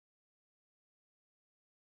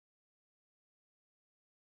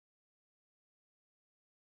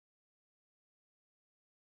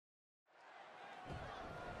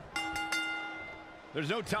There's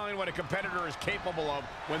no telling what a competitor is capable of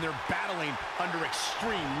when they're battling under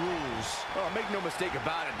extreme rules. Oh, make no mistake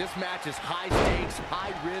about it. This match is high stakes,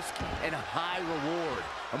 high risk, and high reward.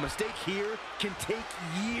 A mistake here can take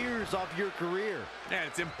years off your career. And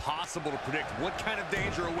it's impossible to predict what kind of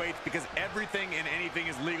danger awaits because everything and anything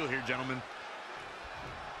is legal here, gentlemen.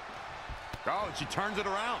 Oh, and she turns it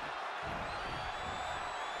around.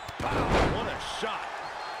 Wow, what a shot.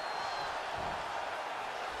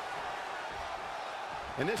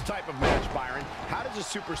 In this type of match, Byron, how does a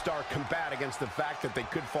superstar combat against the fact that they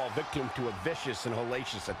could fall victim to a vicious and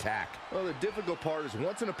hellacious attack? Well, the difficult part is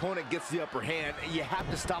once an opponent gets the upper hand, you have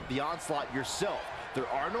to stop the onslaught yourself. There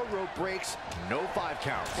are no rope breaks, no 5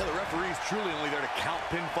 counts. Yeah, the referee is truly only there to count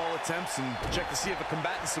pinfall attempts and check to see if a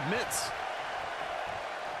combatant submits.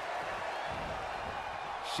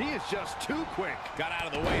 She is just too quick. Got out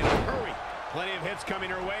of the way in a hurry. Plenty of hits coming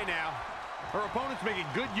her way now. Her opponent's making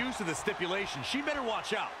good use of the stipulation. She better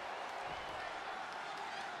watch out.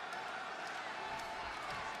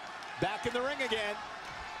 Back in the ring again.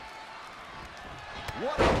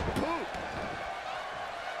 What a boot!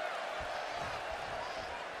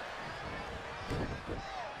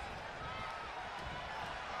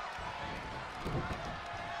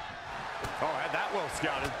 Oh, had that well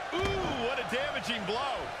scouted. Ooh, what a damaging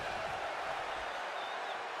blow.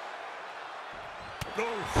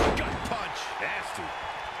 Oh, gut punch. Nasty.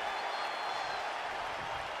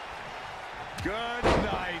 Good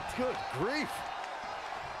night. Good grief.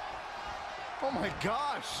 Oh my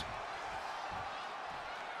gosh.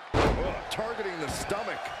 Oh, targeting the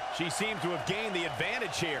stomach. She seems to have gained the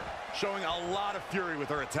advantage here. Showing a lot of fury with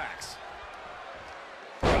her attacks.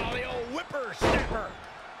 Oh, the old whipper snapper.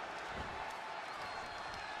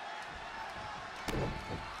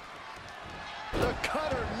 The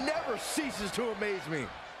cutter never ceases to amaze me.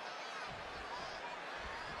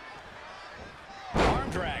 Arm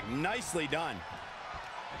drag, nicely done.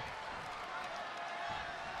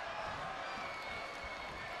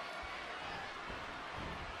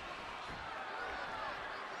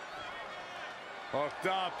 Hooked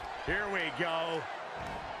up. Here we go.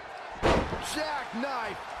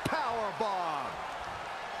 Jackknife powerbomb.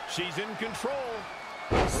 She's in control.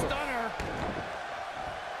 Stunner.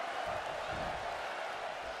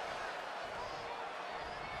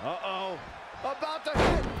 Uh-oh. About to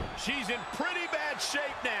hit. She's in pretty bad shape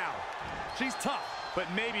now. She's tough, but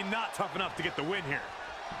maybe not tough enough to get the win here.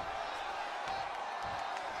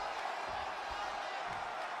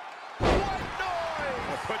 What noise?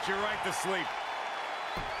 I'll put you right to sleep.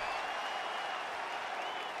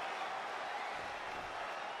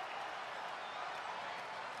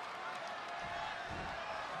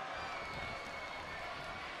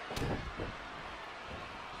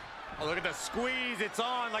 Oh, look at the squeeze. It's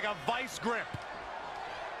on like a vice grip.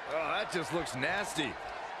 Oh, that just looks nasty.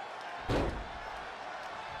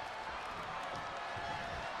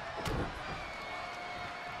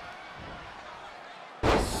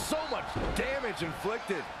 So much damage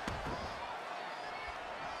inflicted.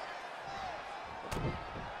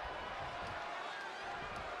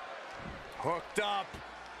 Hooked up.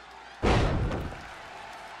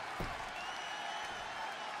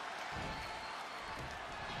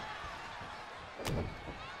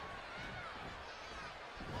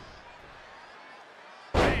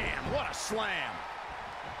 Bam, what a slam.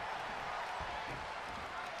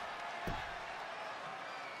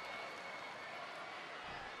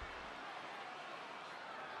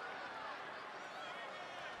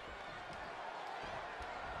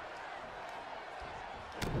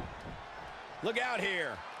 Look out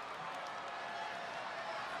here.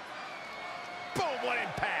 Boom, what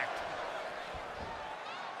impact.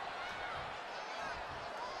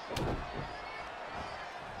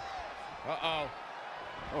 Uh-oh.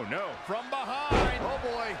 Oh, no. From behind. Oh,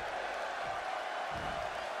 boy.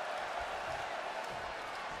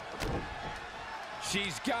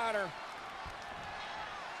 She's got her.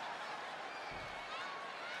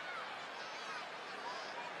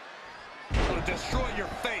 It'll destroy your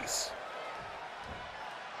face.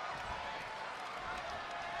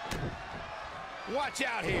 Watch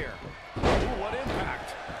out here. Ooh, what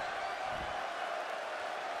impact.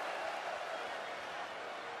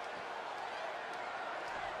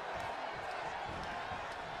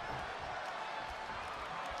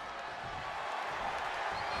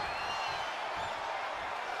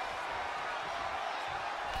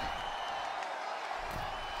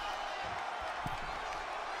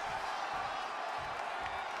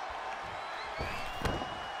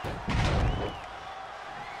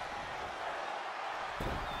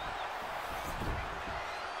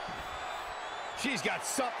 She's got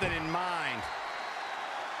something in mind.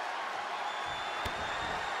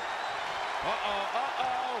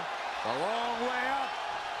 A long way up.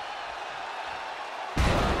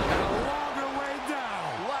 And a longer way down.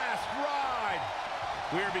 Last ride.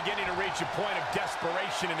 We're beginning to reach a point of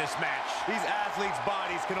desperation in this match. These athletes'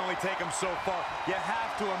 bodies can only take them so far. You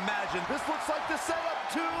have to imagine. This looks like the setup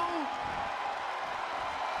to...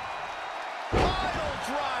 Pile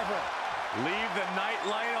driver. Leave the night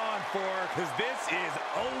light on for her, because this is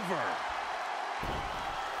over.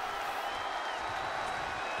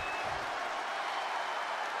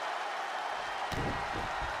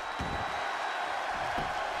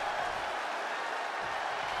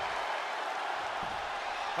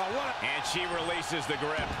 And she releases the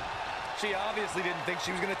grip. She obviously didn't think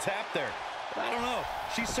she was going to tap there. But I don't know.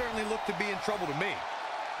 She certainly looked to be in trouble to me.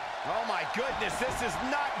 Oh my goodness, this is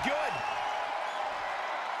not good.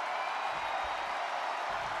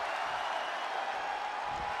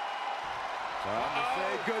 Time to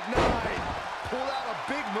say goodnight. Pulled out a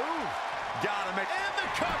big move. Gotta make... And the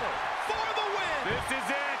cover for the win. This is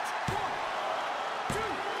it. 1, 2,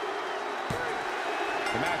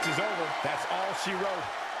 3. The match is over. That's all she wrote.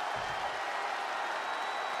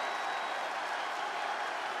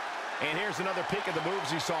 And here's another peek of the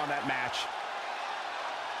moves you saw in that match.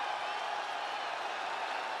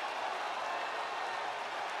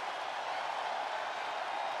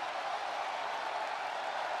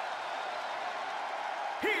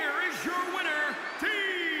 Here is your winner,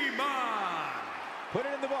 T-Man. Put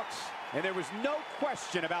it in the books, and there was no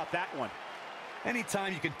question about that one.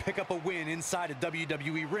 Anytime you can pick up a win inside a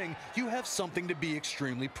WWE ring, you have something to be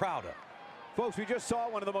extremely proud of. Folks, we just saw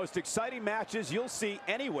one of the most exciting matches you'll see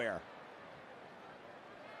anywhere.